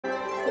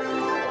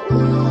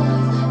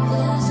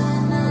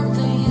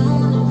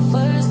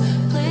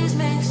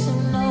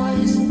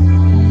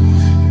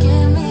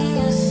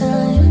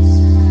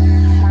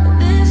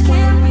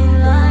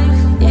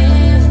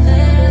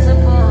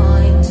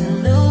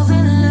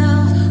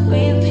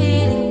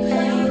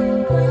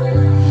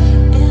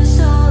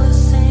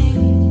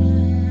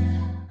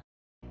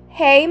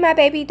Hey my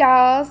baby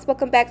dolls,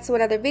 welcome back to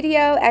another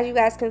video. As you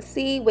guys can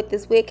see with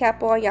this wig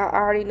cap on, y'all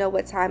already know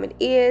what time it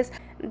is.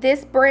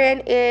 This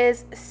brand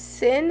is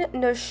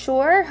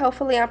Cynosure.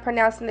 Hopefully I'm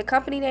pronouncing the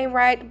company name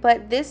right,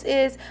 but this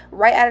is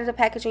right out of the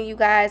packaging, you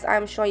guys.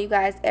 I'm showing you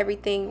guys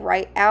everything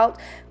right out.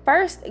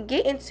 First,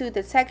 get into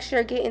the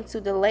texture, get into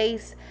the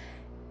lace.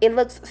 It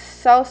looks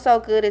so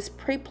good. It's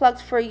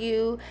pre-plucked for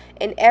you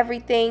and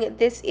everything.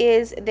 This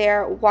is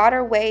their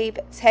water wave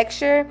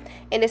texture,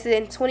 and it's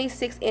in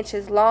 26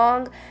 inches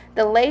long.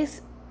 The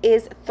lace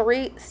is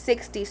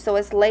 360, so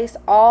it's laced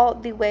all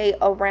the way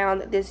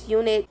around this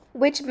unit,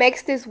 which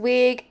makes this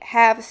wig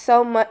have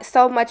so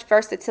much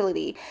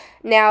versatility.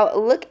 Now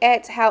look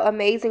at how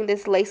amazing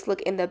this lace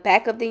look in the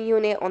back of the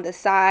unit, on the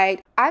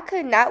side. I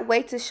could not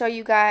wait to show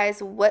you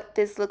guys what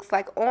this looks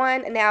like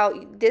on. Now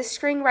this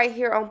string right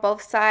here on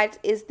both sides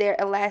is their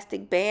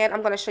elastic band.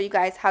 I'm going to show you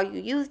guys how you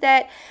use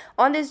that.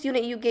 On this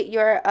unit you get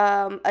your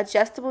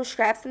adjustable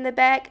straps in the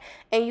back,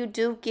 and you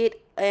do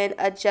get an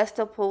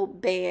adjustable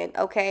band,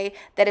 okay,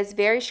 that is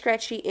very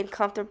stretchy and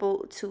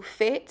comfortable to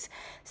fit.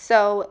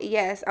 So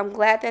yes, I'm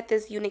glad that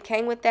this unit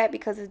came with that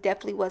because it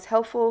definitely was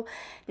helpful.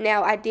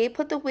 Now I did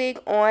put the wig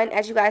on.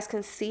 As you guys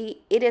can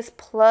see, it is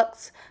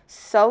plucked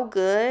so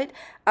good,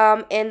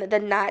 and the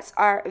knots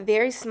are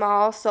very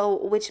small, so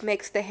which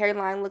makes the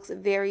hairline looks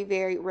very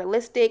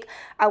realistic.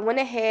 I went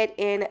ahead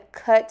and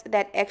cut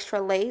that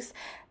extra lace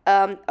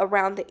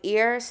around the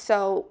ear.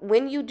 So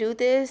when you do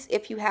this,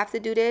 if you have to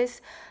do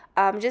this,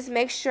 just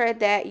make sure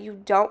that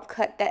you don't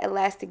cut that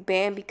elastic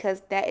band,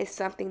 because that is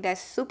something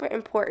that's super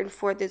important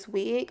for this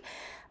wig.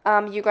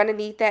 You're going to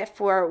need that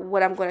for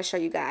what I'm going to show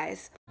you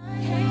guys.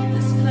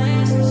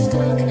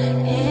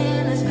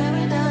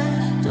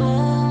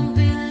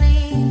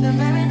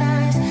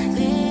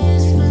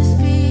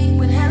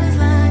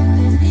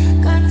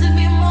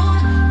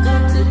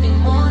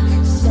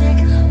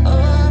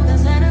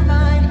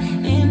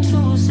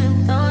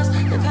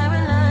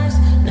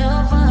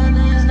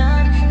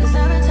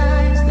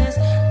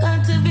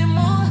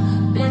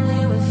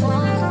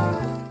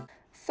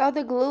 So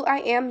the glue I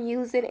am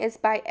using is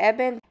by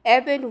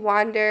Ebon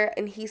Wander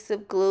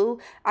Adhesive Glue.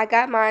 I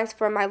got mine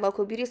from my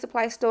local beauty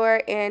supply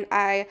store, and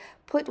I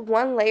put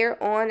one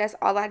layer on. That's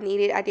all I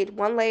needed. I did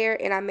one layer,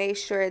 and I made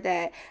sure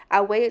that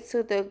I waited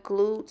till the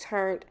glue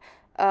turned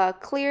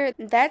clear.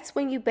 That's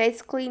when you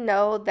basically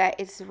know that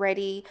it's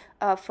ready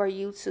for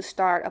you to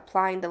start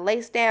applying the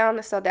lace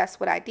down. So that's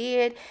what I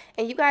did,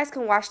 and you guys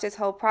can watch this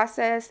whole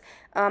process,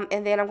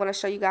 and then I'm going to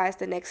show you guys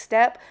the next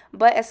step.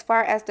 But as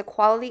far as the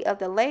quality of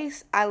the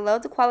lace, I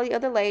love the quality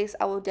of the lace.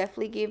 I will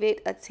definitely give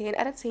it a 10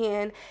 out of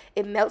 10.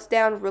 It melts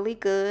down really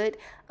good.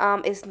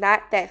 It's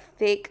not that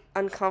thick,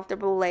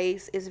 uncomfortable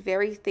lace. It's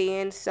very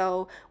thin,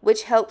 so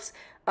which helps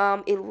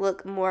it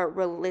look more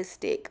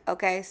realistic.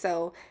 Okay,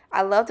 so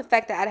I love the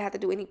fact that I didn't have to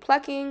do any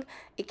plucking.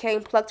 It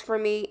came plucked for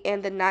me,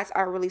 and the knots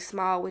are really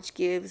small, which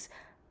gives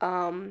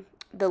the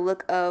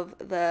look of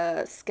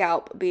the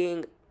scalp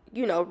being,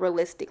 you know,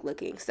 realistic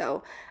looking.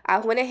 So I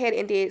went ahead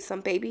and did some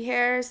baby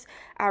hairs.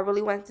 I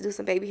really wanted to do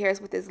some baby hairs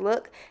with this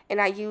look,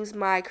 and I used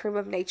my Cream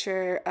of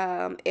Nature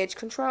edge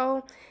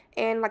control.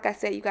 And like I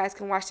said, you guys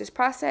can watch this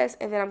process,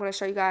 and then I'm going to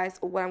show you guys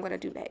what I'm going to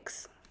do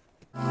next.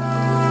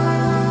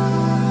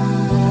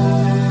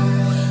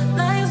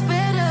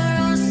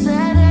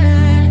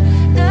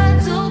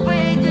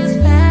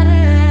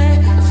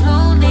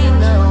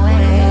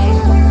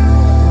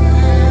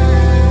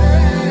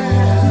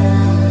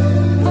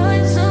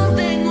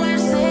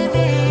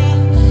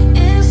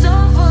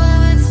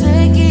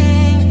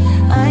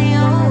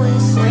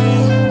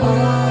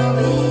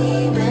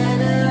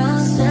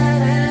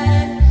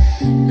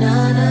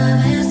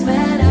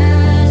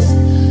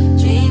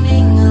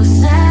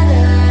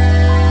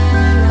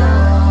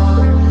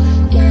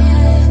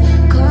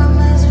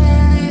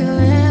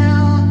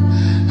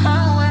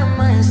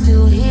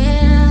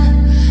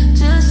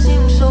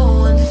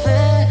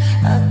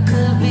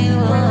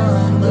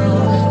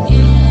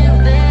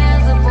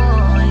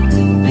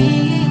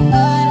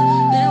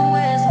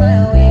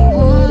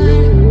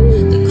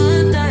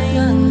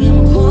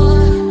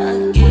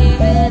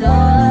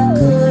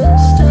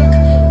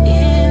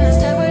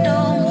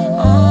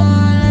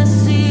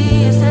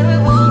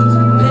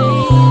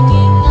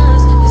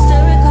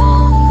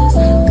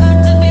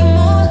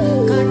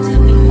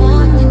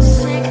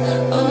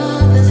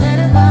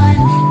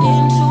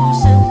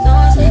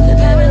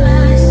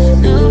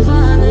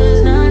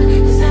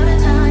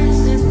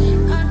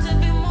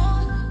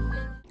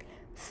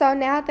 So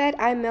now that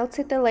I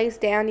melted the lace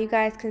down, you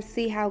guys can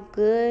see how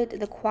good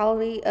the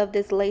quality of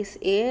this lace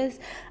is.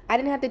 I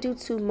didn't have to do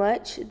too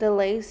much. The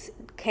lace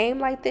came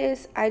like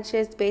this. I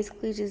just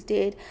basically just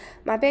did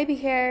my baby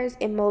hairs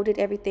and molded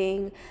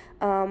everything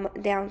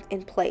down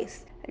in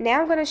place.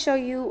 Now I'm going to show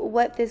you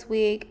what this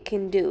wig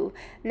can do.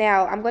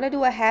 Now I'm going to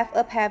do a half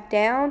up, half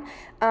down.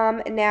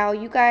 Now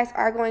you guys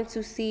are going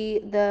to see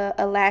the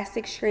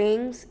elastic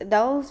strings.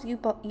 Those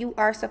you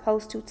are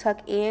supposed to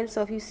tuck in.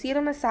 So if you see it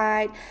on the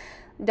side,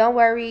 don't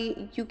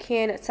worry, you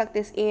can tuck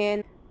this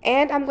in.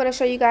 And I'm going to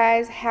show you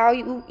guys how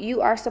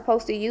you are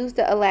supposed to use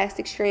the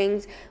elastic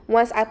strings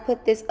once I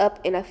put this up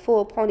in a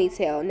full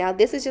ponytail. Now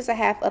this is just a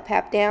half up,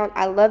 half down.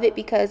 I love it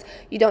because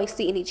you don't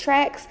see any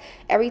tracks.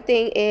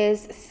 Everything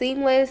is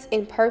seamless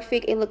and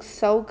perfect. It looks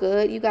so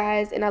good, you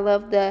guys, and I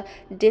love the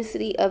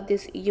density of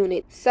this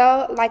unit.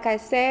 So like I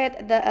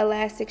said, the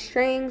elastic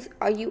strings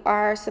you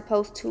are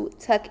supposed to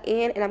tuck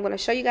in, and I'm going to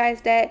show you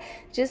guys that.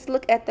 Just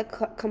look at the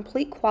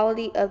complete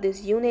quality of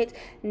this unit.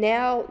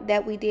 Now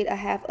that we did a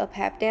half up,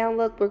 half down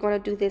look, we're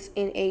going to do this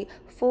in a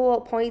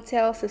full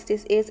ponytail since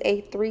this is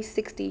a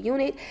 360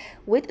 unit.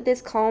 With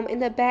this comb in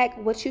the back,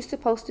 what you're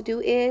supposed to do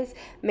is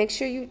make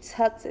sure you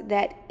tuck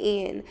that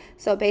in.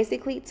 So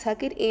basically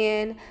tuck it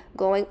in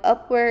going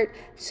upward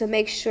to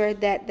make sure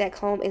that that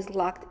comb is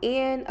locked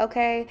in,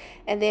 okay?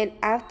 And then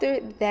after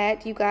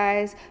that, you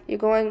guys, you're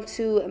going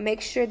to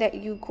make sure that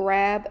you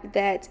grab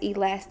that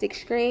elastic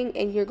string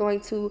and you're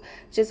going to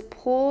just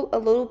pull a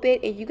little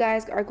bit, and you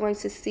guys are going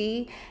to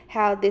see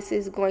how this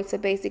is going to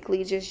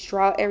basically just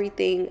draw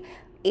everything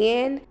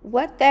in.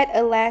 What that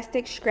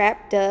elastic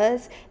strap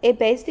does, it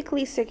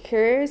basically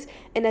secures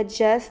and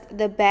adjusts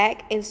the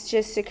back and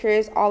just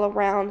secures all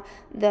around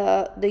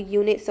the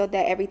unit so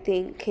that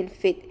everything can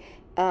fit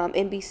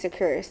and be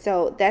secure.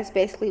 So that's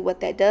basically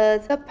what that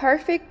does. The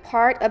perfect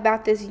part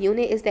about this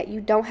unit is that you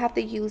don't have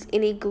to use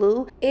any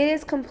glue. It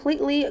is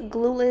completely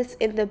glueless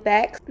in the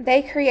back.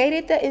 They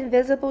created the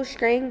invisible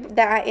string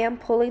that I am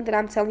pulling, that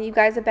I'm telling you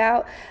guys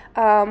about.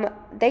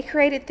 They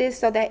created this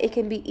so that it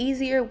can be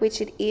easier,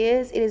 which it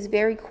is. It is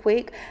very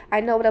quick. I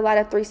know with a lot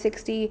of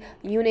 360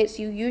 units,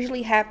 you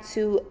usually have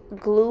to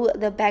glue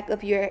the back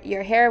of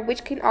your hair,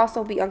 which can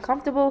also be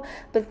uncomfortable,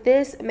 but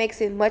this makes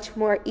it much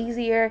more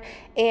easier.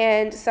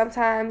 And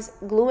sometimes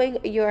gluing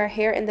your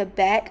hair in the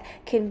back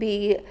can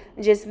be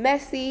just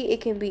messy.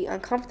 It can be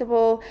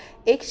uncomfortable.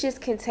 It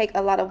just can take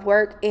a lot of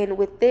work, and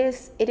with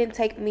this, it didn't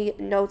take me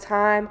no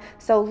time.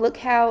 So look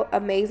how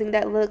amazing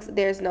that looks.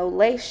 There's no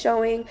lace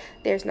showing,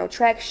 there's no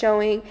track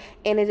showing,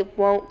 and it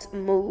won't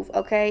move,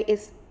 okay?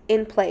 It's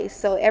in place,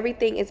 so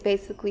everything is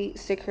basically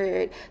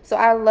secured. So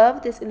I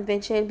love this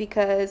invention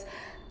because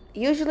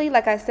usually,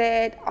 like I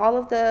said, all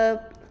of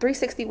the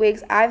 360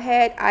 wigs I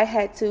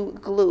had to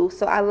glue.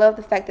 So I love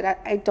the fact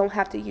that I don't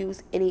have to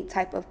use any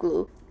type of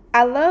glue.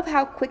 I love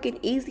how quick and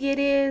easy it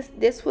is.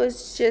 This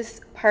was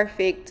just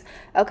perfect,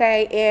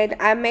 okay? And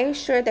I made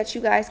sure that you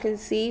guys can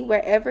see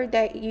wherever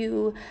that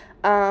you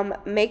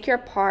make your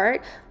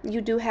part, you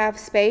do have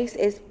space.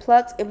 It's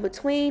plucked in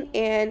between,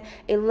 and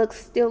it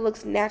still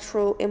looks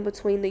natural in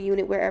between the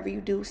unit wherever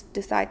you do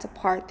decide to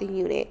part the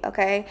unit,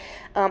 okay?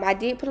 I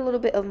did put a little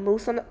bit of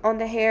mousse on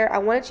the hair. I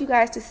wanted you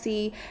guys to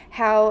see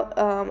how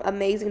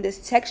amazing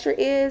this texture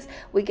is.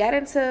 We got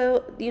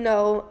into, you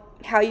know,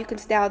 how you can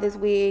style this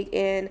wig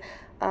and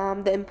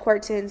the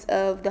importance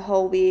of the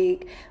whole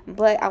wig,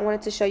 but I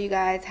wanted to show you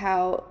guys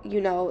how,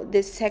 you know,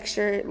 this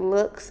texture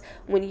looks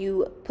when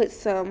you put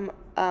some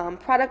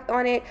product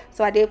on it.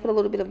 So I did put a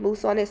little bit of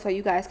mousse on it so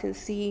you guys can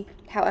see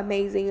how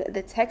amazing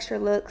the texture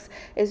looks.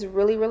 It's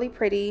really, really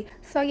pretty.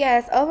 So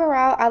yes,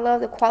 overall, I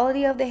love the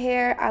quality of the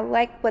hair. I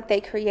like what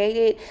they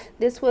created.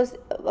 This was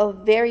a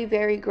very,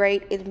 very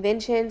great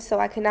invention, so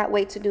I cannot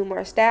wait to do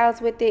more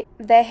styles with it.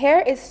 The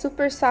hair is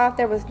super soft.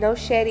 There was no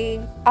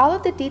shedding. All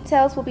of the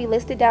details will be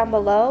listed down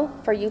below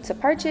for you to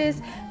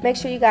purchase. Make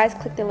sure you guys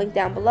click the link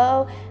down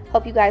below.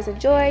 Hope you guys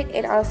enjoyed,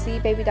 and I'll see you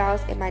baby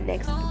dolls in my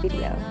next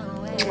video.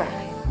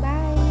 Mwah.